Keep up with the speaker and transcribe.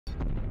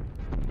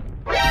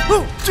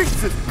Oh,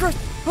 Jesus Christ!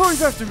 Oh,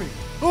 he's after me!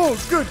 Oh,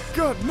 good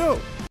God,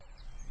 no!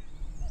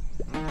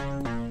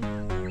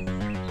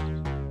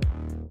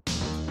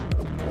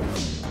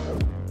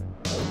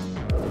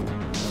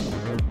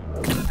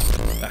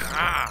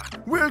 Aha!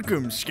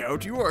 Welcome,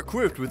 Scout. You are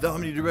equipped with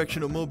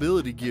omnidirectional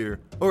mobility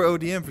gear, or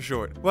ODM for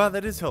short. Wow,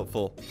 that is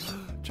helpful.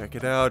 Check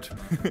it out.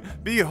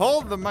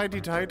 Behold the mighty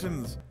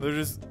titans. They're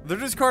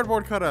just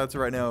cardboard cutouts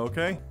right now,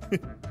 okay?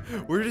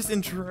 We're just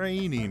in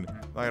training.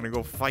 I'm not gonna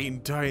go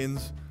fighting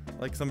titans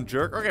like some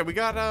jerk. Okay, we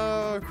got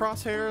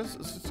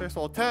crosshairs,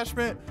 successful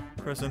attachment,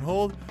 press and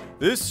hold.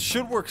 This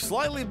should work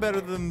slightly better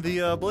than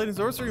the Blade and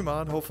Sorcery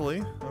mod,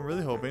 hopefully. I'm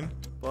really hoping.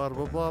 Blah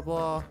blah blah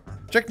blah.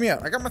 Check me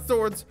out. I got my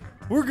swords.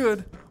 We're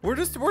good. We're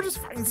just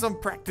fighting some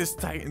practice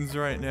titans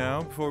right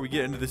now before we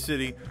get into the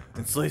city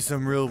and slay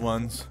some real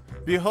ones.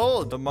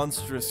 Behold the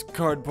monstrous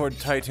cardboard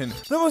titan,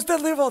 the most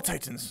deadly of all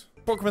titans.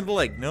 Poke him in the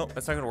leg. No,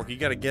 that's not gonna work. You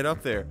gotta get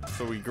up there.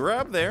 So we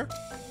grab there.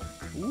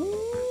 Whee!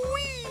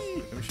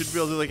 And we should be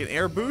able to do like an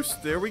air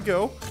boost. There we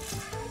go.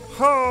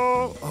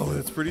 Oh,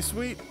 that's pretty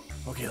sweet.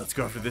 Okay, let's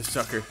go after this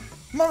sucker.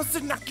 Mama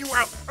said knock you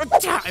out.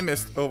 Oh, I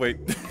missed. Oh wait.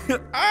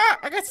 Ah,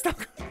 I got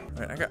stuck.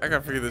 All right, I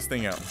gotta figure this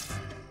thing out.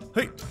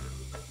 Hey.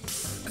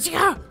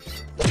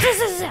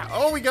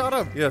 Oh, we got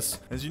him. Yes.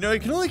 As you know, you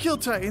can only kill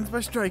titans by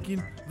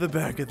striking the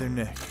back of their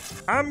neck.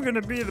 I'm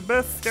gonna be the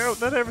best scout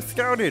that ever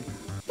scouted.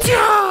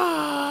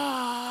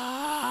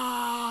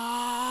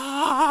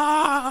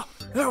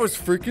 That was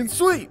freaking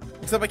sweet.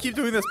 Except I keep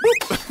doing this.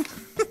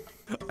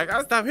 I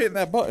gotta stop hitting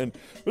that button.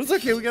 But it's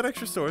okay, we got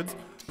extra swords.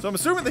 So I'm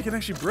assuming they can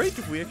actually break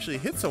if we actually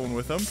hit someone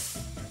with them.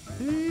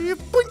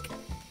 Blink.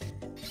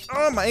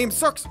 Oh, my aim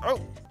sucks.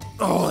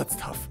 Oh, that's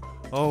tough.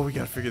 Oh, we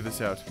gotta figure this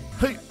out.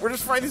 Hey, we're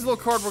just fighting these little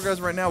cardboard guys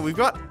right now. We've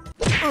got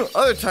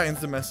other titans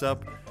to mess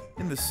up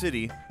in the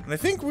city. And I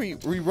think we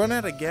run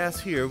out of gas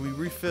here. We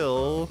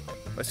refill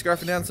by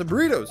scarfing down some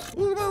burritos.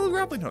 Ooh, my little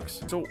grappling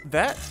hooks. So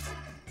that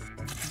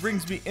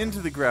brings me into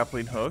the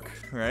grappling hook,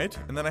 right?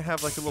 And then I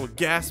have like a little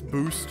gas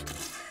boost,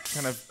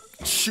 kind of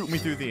shoot me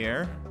through the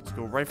air. Let's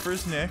go right for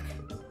his neck.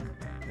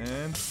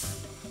 And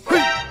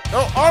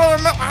oh,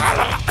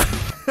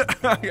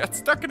 I got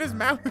stuck in his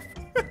mouth.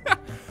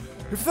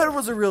 If that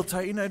was a real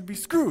titan, I'd be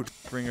screwed.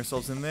 Bring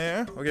ourselves in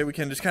there. Okay, we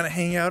can just kind of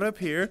hang out up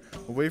here,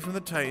 away from the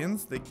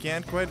titans. They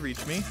can't quite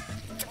reach me.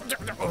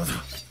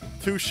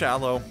 Too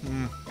shallow.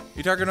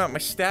 You talking about my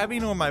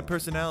stabbing or my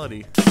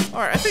personality? All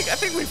right, I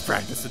think we've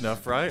practiced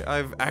enough, right?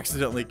 I've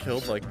accidentally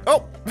killed like,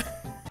 oh,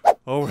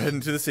 we're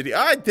heading to the city.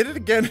 I did it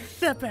again.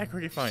 Step back.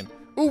 Okay, fine.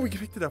 Oh, we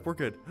picked it up. We're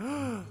good.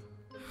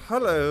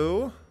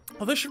 Hello.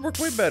 Oh, this should work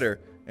way better.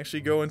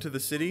 Actually, go into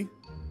the city.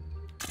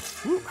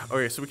 Woo.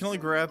 Okay, so we can only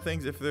grab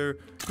things if they're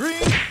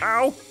green.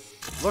 Ow!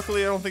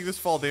 Luckily, I don't think this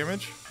fall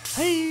damage.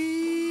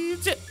 Hey!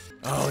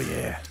 Oh,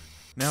 yeah.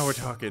 Now we're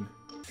talking.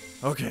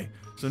 Okay,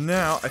 so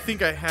now I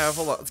think I have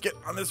a lot. Let's get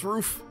on this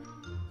roof.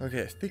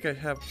 Okay, I think I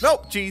have.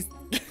 Nope, jeez.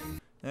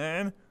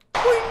 And.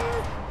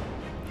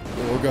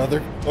 Oh god,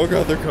 they're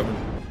coming.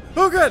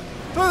 Oh god!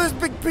 Oh, there's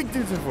big pink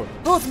dudes in for.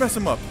 Oh, let's mess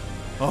them up.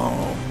 Oh,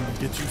 I'm gonna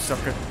get you,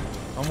 sucker.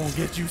 I'm gonna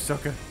get you,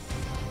 sucker.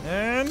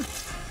 And.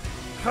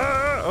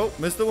 Oh,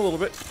 missed him a little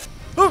bit.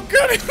 Oh,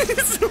 God,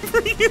 it's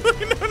super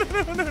healing.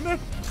 No.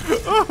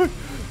 Oh,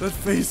 that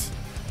face.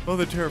 Oh,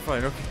 they're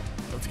terrifying. Okay,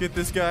 let's get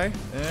this guy.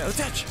 And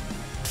attach.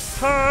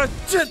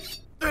 Shit.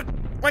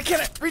 Why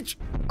can't I reach?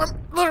 I'm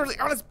literally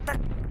on his back.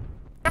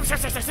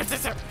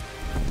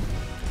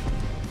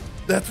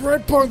 That's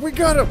right, punk. We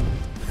got him.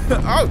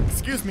 Oh,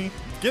 excuse me.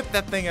 Get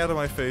that thing out of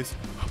my face.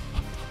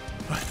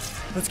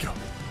 Let's go.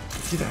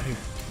 Let's get out of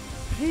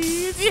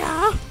here.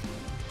 Yeah.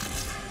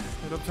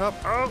 Up top.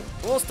 Oh,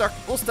 a little stuck.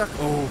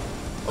 Oh,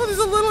 there's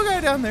a little guy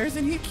down there.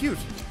 Isn't he cute?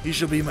 He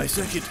shall be my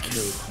second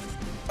kill.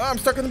 Oh, I'm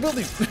stuck in the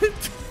building.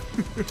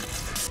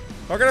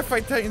 I'm gonna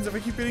fight titans if I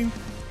keep hitting.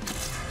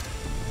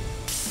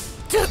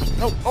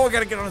 No. Oh, I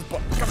gotta get on his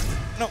butt. Come on.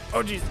 No.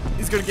 Oh, jeez.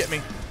 He's gonna get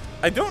me.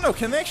 I don't know.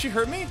 Can they actually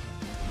hurt me?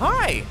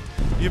 Hi,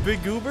 you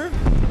big goober.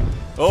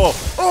 Oh,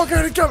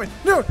 God, it's coming.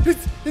 No,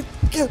 it's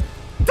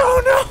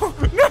oh, no.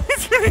 No,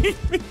 it's gonna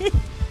eat me.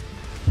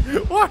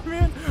 What,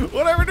 man?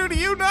 Whatever do to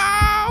you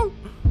now?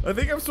 I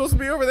think I'm supposed to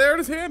be over there in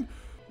his hand.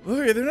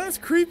 Look, they're not as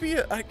creepy.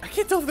 I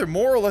can't tell if they're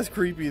more or less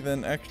creepy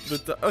than actual.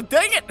 Oh,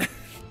 dang it!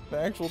 The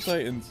actual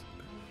titans.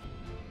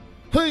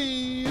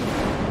 Hey!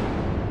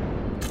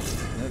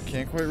 Nope,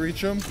 can't quite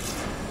reach them.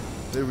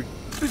 There we go.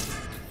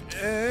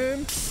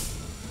 And.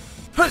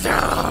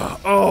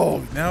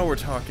 Oh, now we're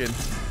talking.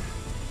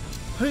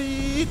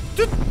 Hey!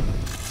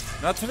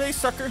 Not today,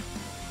 sucker.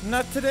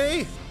 Not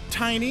today.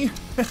 Tiny.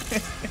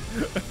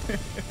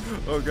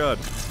 Oh god.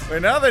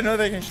 Wait, now they know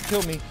they can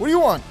kill me. What do you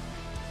want?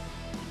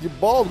 You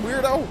bald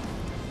weirdo.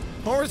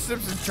 Homer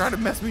Simpson's trying to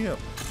mess me up.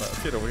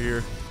 Let's get over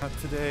here. Not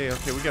today.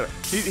 Okay, we gotta.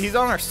 He's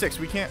on our 6.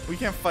 We can't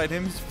fight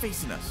him. He's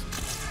facing us.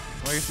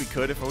 Well, I guess we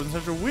could if I wasn't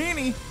such a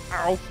weenie.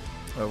 Ow.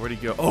 Oh, where'd he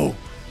go? Oh,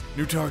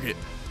 new target.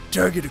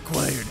 Target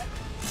acquired.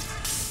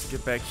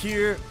 Get back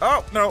here.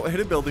 Oh no, I hit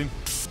a building.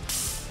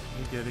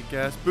 We get a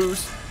gas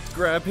boost.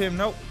 Grab him.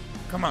 Nope.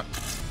 Come on.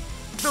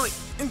 Billy,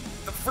 in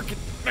the freaking.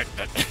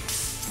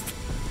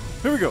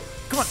 Here we go.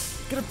 Come on.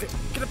 Get up there.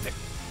 Get up there.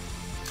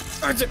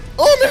 Oh,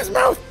 I'm in his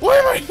mouth. Why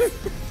am I?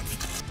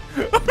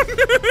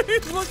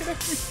 He's looking at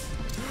me.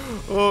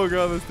 Oh,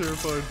 God, that's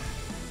terrifying.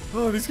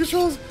 Oh, these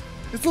controls.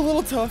 It's a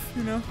little tough,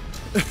 you know.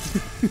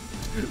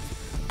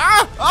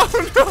 Ah! Oh,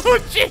 no.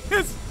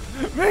 Jesus.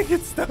 Make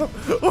it stop.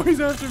 Oh, he's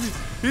after me.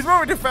 He's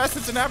moving too fast.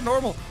 It's an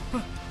abnormal.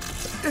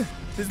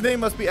 His name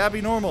must be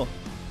Abby Normal.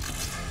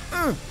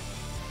 God,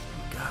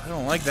 I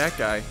don't like that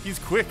guy. He's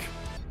quick.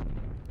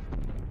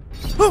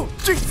 Oh,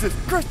 Jesus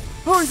Christ.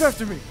 Oh, he's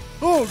after me.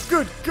 Oh,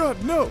 good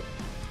God, no.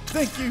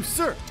 Thank you,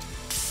 sir.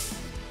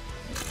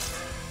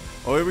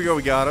 Oh, here we go.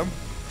 We got him.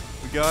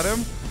 We got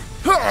him.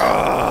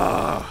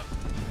 Ah!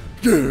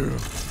 Yeah.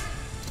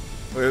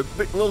 Wait,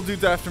 big little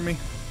dude's after me.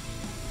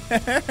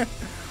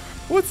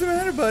 What's the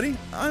matter, buddy?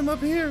 I'm up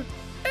here.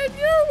 And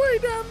you're way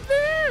down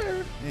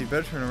there. Hey, you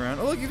better turn around.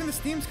 Oh, look, even the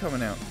steam's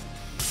coming out.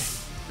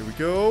 Here we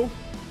go.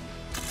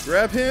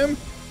 Grab him.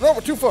 Oh,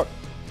 we're too far.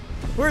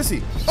 Where is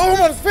he? Oh,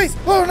 I'm on his face.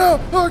 Oh, no.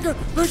 Oh, God.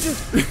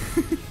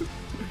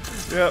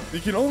 Yeah, you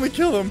can only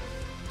kill him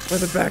by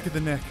the back of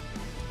the neck.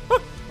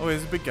 Oh, wait,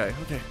 there's a big guy.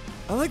 Okay.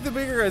 I like the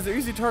bigger guys. They're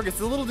easy targets.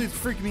 The little dudes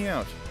freak me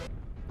out.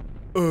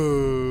 Yoink.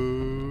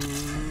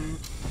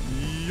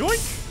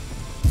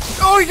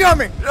 Oh, he got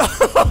me.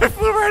 Oh, I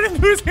flew right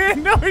into his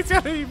hand. Now he's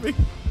going to eat me.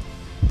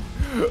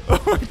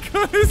 Oh, my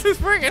God. This is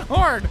freaking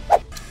hard.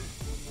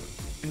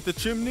 Hit the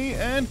chimney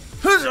and...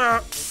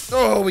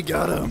 Oh, we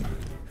got him.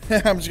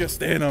 I'm just going to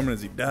stand on him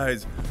as he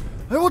dies.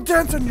 I will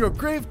dance on your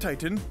grave,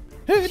 Titan.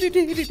 Oh,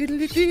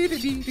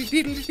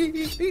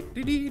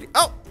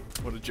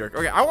 what a jerk.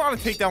 Okay, I want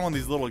to take down one of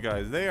these little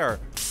guys. They are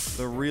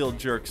the real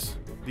jerks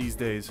these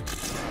days.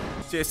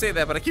 See, I say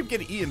that, but I keep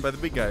getting eaten by the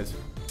big guys.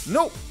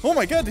 No. Oh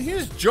my God, did he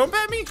just jump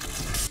at me?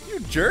 You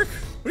jerk.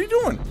 What are you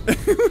doing? What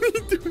are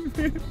you doing,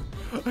 man?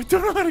 I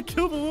don't know how to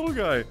kill the little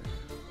guy.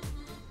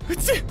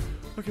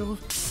 Okay, we'll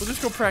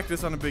just go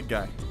practice on a big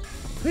guy.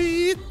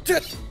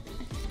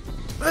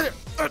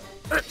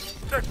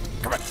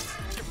 Come on.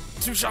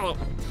 Too shallow.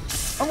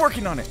 I'm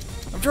working on it.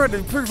 I'm trying to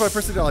improve my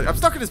personality. I'm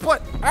stuck in his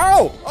butt.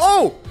 Ow!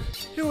 Oh!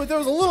 Ew, there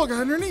was a little guy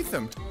underneath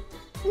him.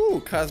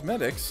 Ooh,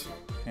 cosmetics.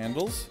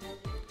 Handles.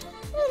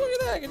 Oh, look at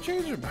that. I can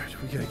change them.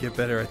 We gotta get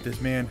better at this,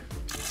 man.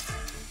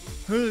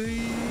 The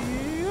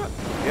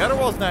outer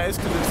wall's nice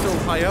because it's so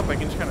high up I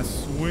can just kind of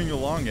swing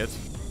along it.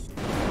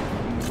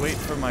 And wait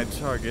for my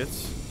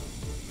targets.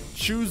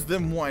 Choose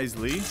them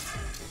wisely.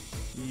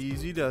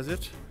 Easy does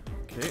it.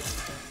 Okay.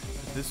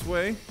 This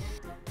way.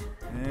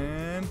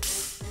 And...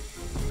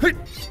 Hey!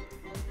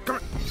 Come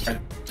on.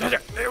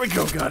 There we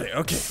go. Got it.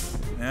 Okay.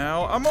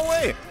 Now I'm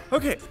away.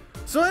 Okay.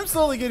 So I'm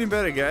slowly getting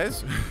better,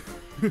 guys.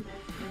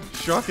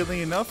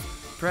 Shockingly enough,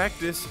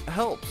 practice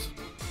helps.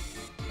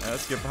 Now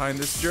let's get behind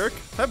this jerk.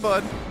 Hi,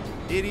 bud.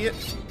 Idiot.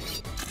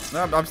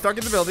 No, I'm stuck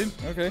in the building.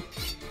 Okay.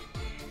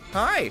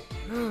 Hi.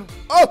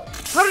 Oh!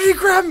 How did he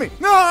grab me?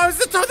 No, I was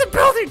at the top of the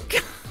building.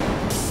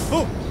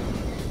 Oh.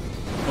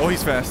 Oh,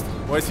 he's fast.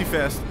 Why is he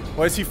fast?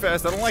 Why is he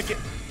fast? I don't like it.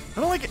 I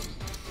don't like it.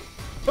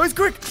 Oh, he's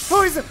quick.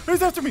 Oh, he's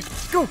after me.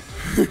 Go.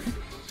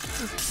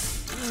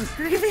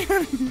 Get me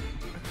out of here.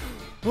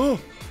 Oh,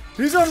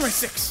 he's on my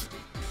 6.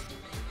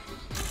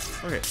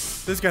 Okay,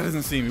 this guy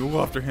doesn't see me. We'll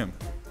go after him.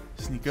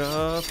 Sneak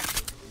up.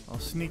 All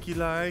sneaky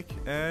like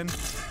and...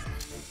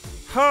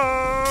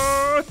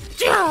 Ha!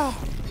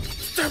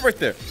 Stop right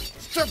there.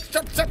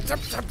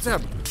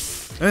 Stop.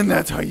 And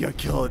that's how you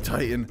kill a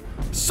Titan.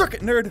 Suck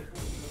it, nerd.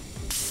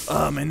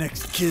 My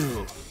next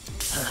kill.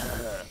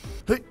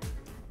 Hey.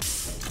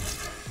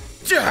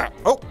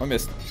 Oh, I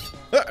missed.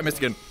 I missed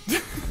again.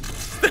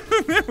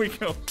 There we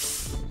go.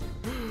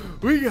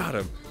 We got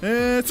him.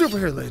 And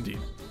superhero landing.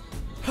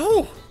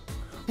 Oh,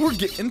 we're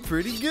getting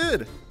pretty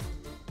good.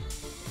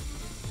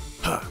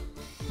 Huh.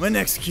 My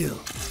next kill.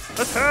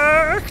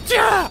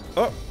 Attack!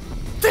 Oh,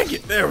 dang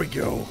it. There we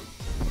go.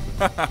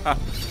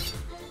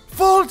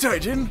 Fall,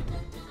 Titan.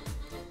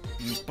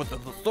 Put the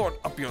sword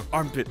up your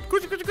armpit.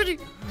 Goody.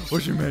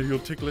 What's your matter? You're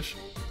ticklish.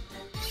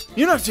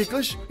 You're not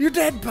ticklish. You're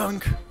dead,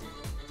 punk.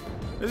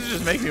 This is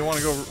just making me want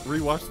to go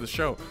rewatch the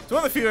show. It's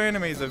one of the few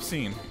animes I've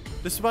seen,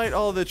 despite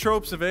all the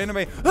tropes of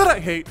anime that I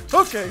hate.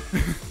 Okay.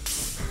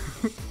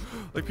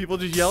 Like people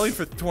just yelling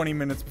for 20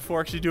 minutes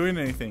before actually doing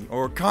anything,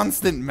 or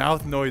constant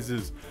mouth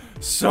noises.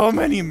 So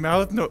many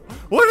mouth noises.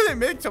 Why do they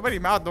make so many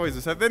mouth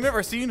noises? Have they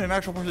never seen an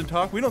actual person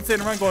talk? We don't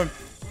stand around going.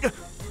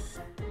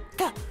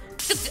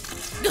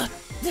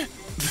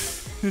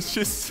 It's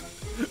just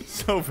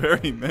so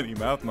very many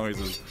mouth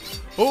noises.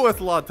 Oh, that's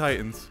a lot of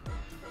Titans.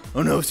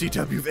 Oh no,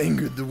 Ctop, you've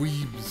angered the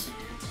weebs.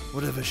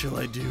 Whatever shall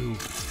I do?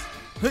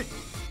 Hey,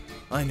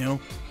 I know.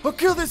 I'll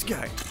kill this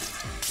guy.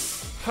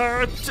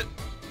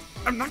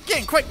 I'm not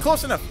getting quite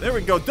close enough. There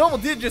we go, double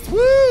digits.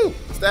 Woo!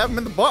 Stab him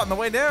in the butt on the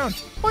way down.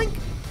 Boink.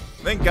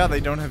 Thank God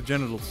they don't have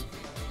genitals.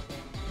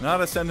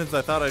 Not a sentence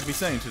I thought I'd be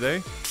saying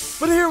today,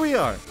 but here we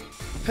are.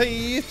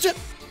 Hey, shit.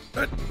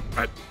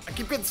 I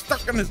keep getting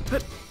stuck on his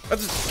head. I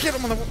just hit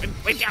him on the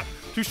way down.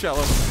 Too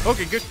shallow.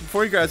 Okay, good.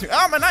 Before you guys.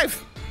 Oh, my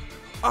knife.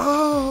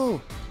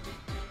 Oh.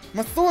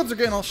 My swords are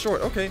getting all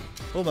short. Okay,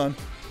 hold on.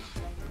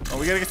 Oh,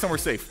 we gotta get somewhere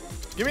safe.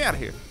 Get me out of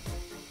here.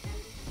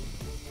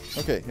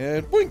 Okay,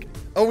 and boink.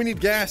 Oh, we need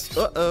gas.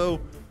 Uh-oh.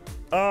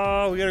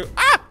 Oh, we gotta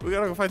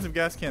go find some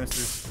gas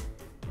canisters.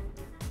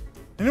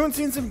 Anyone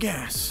seen some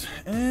gas?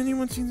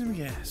 Anyone seen some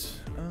gas?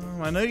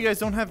 I know you guys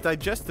don't have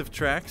digestive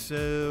tracts,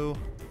 so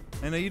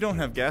I know you don't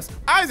have gas.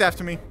 Eyes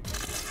after me.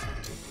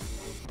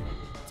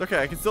 It's okay.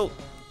 I can still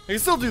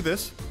do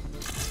this,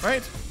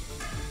 right?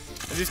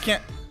 I just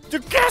can't do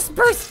gas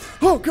burst.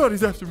 Oh God,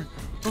 he's after me.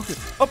 Okay,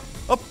 up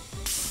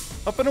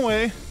and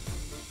away.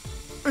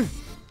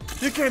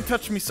 You can't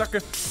touch me,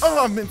 sucker.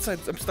 Oh, I'm inside.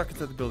 I'm stuck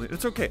inside the building.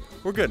 It's okay.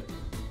 We're good.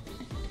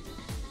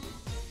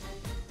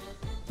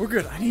 We're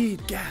good. I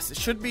need gas. It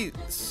should be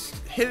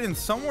hidden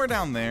somewhere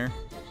down there.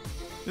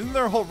 Isn't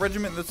there a whole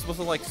regiment that's supposed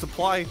to like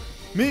supply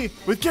me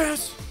with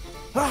gas?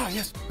 Ah,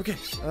 yes. Okay.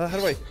 How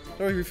do I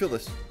refill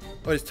this?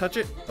 Oh, I just touch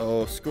it.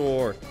 Oh,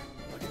 score.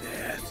 Look at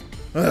that.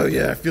 Oh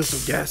yeah, I feel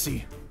so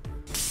gassy.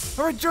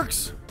 All right,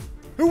 jerks.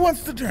 Who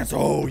wants to dance?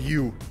 Oh,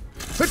 you.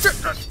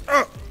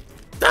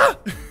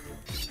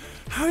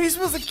 How are you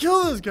supposed to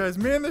kill those guys,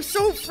 man? They're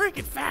so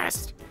freaking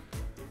fast.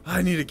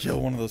 I need to kill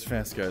one of those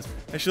fast guys.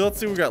 Actually, let's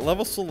see. We got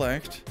level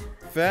select,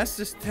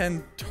 fastest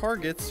 10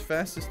 targets,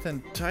 fastest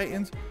 10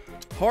 titans,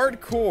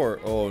 hardcore.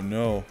 Oh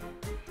no.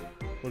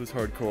 What is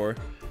hardcore?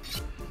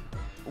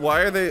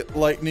 Why are they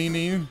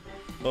lightning?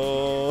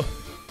 Oh.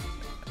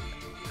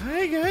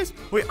 Hi guys.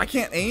 Wait, I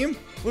can't aim?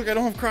 Look, I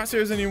don't have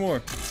crosshairs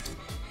anymore.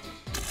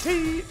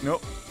 Hey.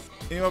 Nope.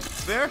 Aim up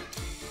there.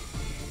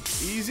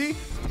 Easy.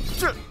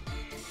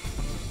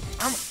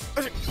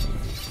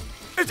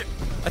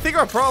 I think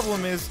our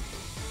problem is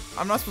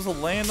I'm not supposed to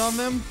land on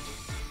them.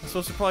 I'm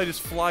supposed to probably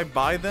just fly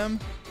by them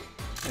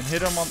and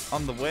hit them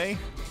on the way. I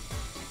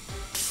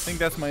think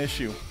that's my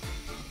issue.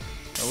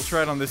 We'll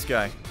try it on this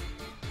guy.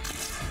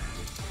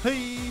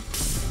 Hey!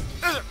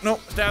 No,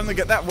 stab him to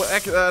get that.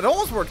 That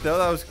almost worked though.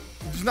 That was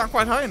just not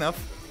quite high enough.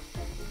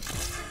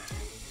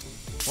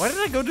 Why did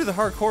I go do the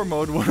hardcore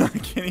mode when I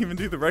can't even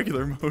do the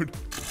regular mode?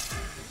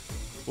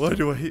 Why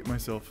do I hate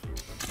myself?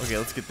 Okay,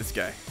 let's get this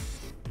guy.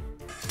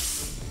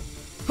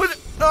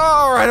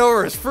 Oh, right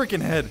over his freaking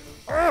head.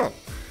 Oh.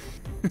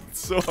 It's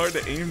so hard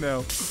to aim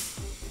now.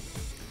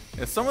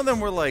 Yeah, some of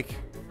them were like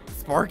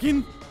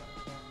sparking.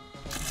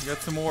 We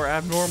got some more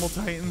abnormal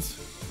titans.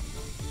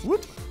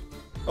 Whoop.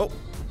 Oh,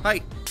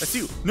 hi. That's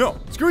you. No,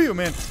 screw you,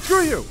 man.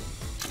 Screw you.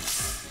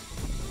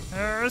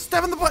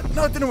 Stab in the butt.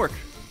 No, it didn't work.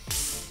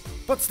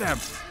 Butt stab.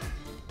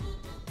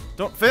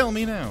 Don't fail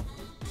me now.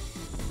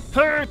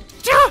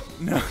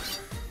 No.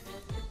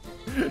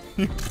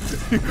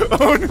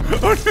 Oh no!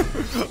 Oh no!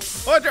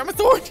 Oh, I dropped my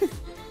sword!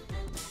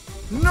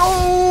 No!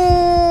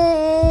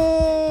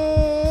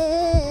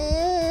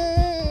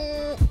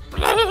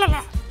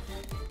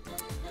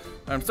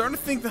 I'm starting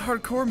to think the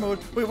hardcore mode.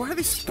 Wait, why are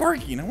they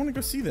sparking? I want to go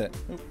see that.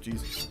 Oh,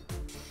 jeez.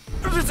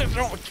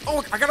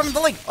 Oh, I got him in the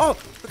leg. Oh,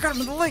 I got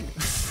him in the leg.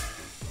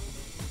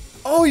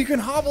 Oh, you can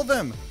hobble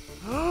them.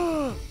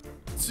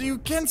 So you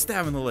can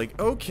stab in the leg.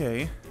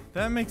 Okay.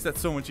 That makes that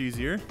so much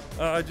easier.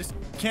 I just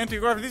can't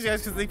go after these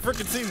guys because they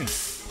freaking see me.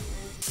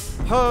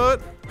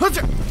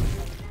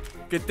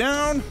 Get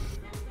down.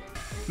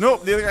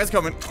 Nope, the other guy's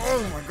coming.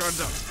 Oh my god,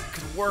 that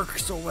could work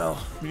so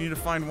well. We need to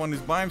find one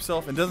who's by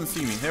himself and doesn't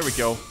see me. There we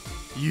go.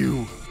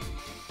 You.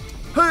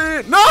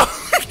 Hey, no!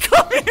 He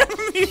got me in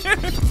the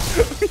end.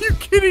 Are you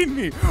kidding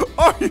me?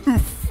 Are you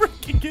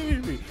freaking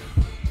kidding me?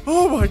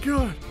 Oh my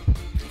god.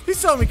 He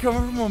saw me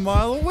coming from a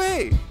mile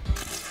away.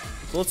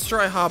 So let's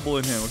try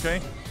hobbling him,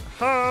 okay?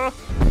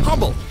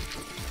 Hobble.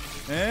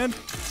 And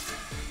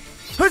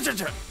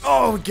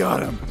oh, we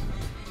got him.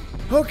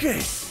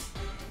 Okay.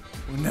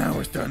 Well, now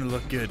we're starting to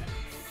look good.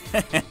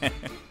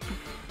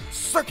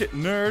 Suck it,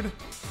 nerd.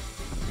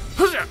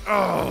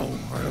 Oh,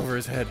 right over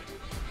his head.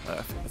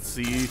 Let's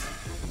see.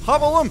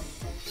 Hobble him.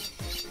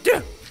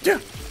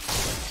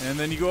 And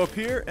then you go up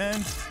here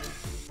and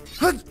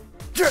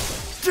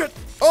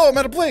oh, I'm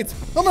out of blades.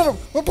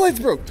 My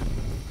blades broke.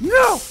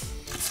 No.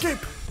 Escape.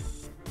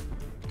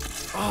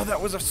 Oh,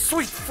 that was a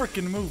sweet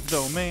freaking move,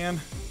 though,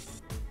 man.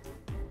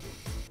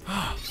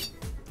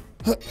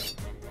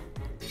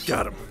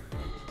 Got him.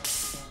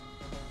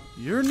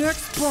 You're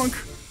next, punk.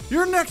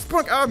 You're next,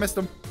 punk. Oh, I missed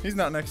him. He's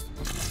not next.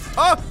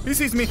 Oh, he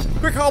sees me.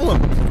 Quick, hobble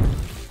him.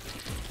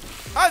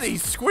 Ah, did he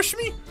squish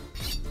me?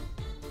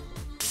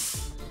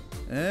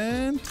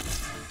 And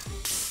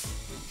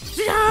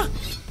yeah.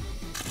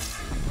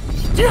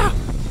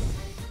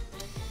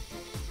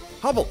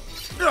 Hobble.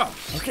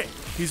 Okay,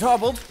 he's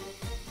hobbled.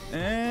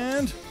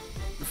 And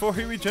before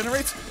he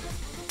regenerates,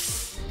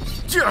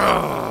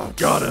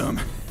 got him.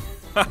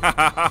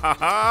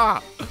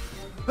 I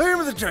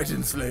am the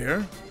Titan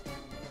Slayer.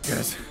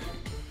 Guys,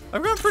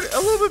 I've gone a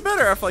little bit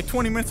better after like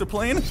 20 minutes of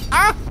playing.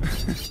 Ah!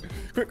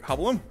 Quick,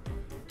 hobble him.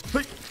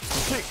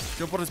 Okay,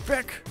 jump on his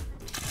back.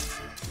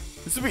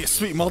 This would be a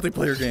sweet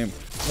multiplayer game.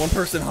 One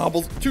person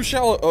hobbles, too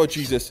shallow. Oh,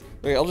 Jesus.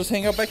 Okay, I'll just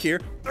hang out back here.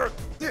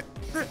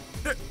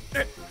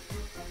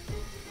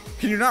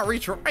 Can you not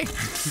retry?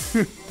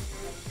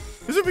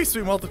 This would be a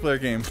sweet multiplayer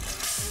game.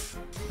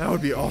 That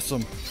would be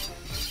awesome.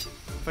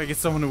 If I get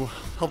someone who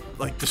help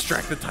like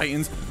distract the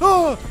Titans.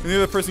 Oh, and the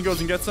other person goes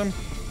and gets them.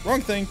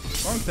 Wrong thing,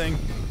 wrong thing.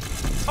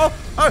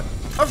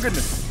 Oh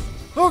goodness.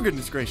 Oh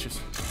goodness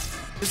gracious.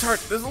 It's hard.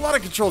 There's a lot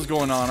of controls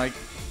going on. I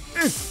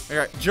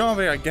got jump,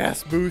 I got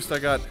gas boost, I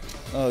got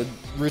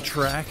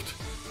retract.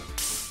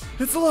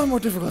 It's a lot more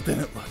difficult than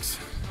it looks.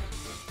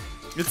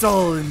 It's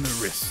all in the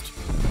wrist.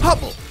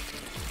 Hobble!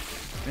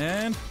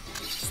 And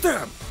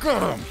stab!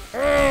 Got him!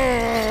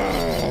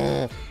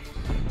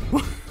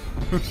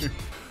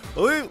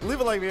 Well, leave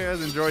a like if you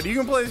guys enjoyed. You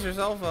can play this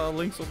yourself.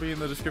 Links will be in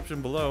the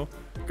description below.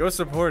 Go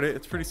support it.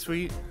 It's pretty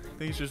sweet. I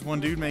think it's just one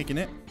dude making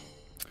it.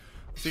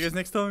 See you guys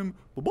next time.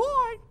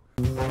 Bye-bye!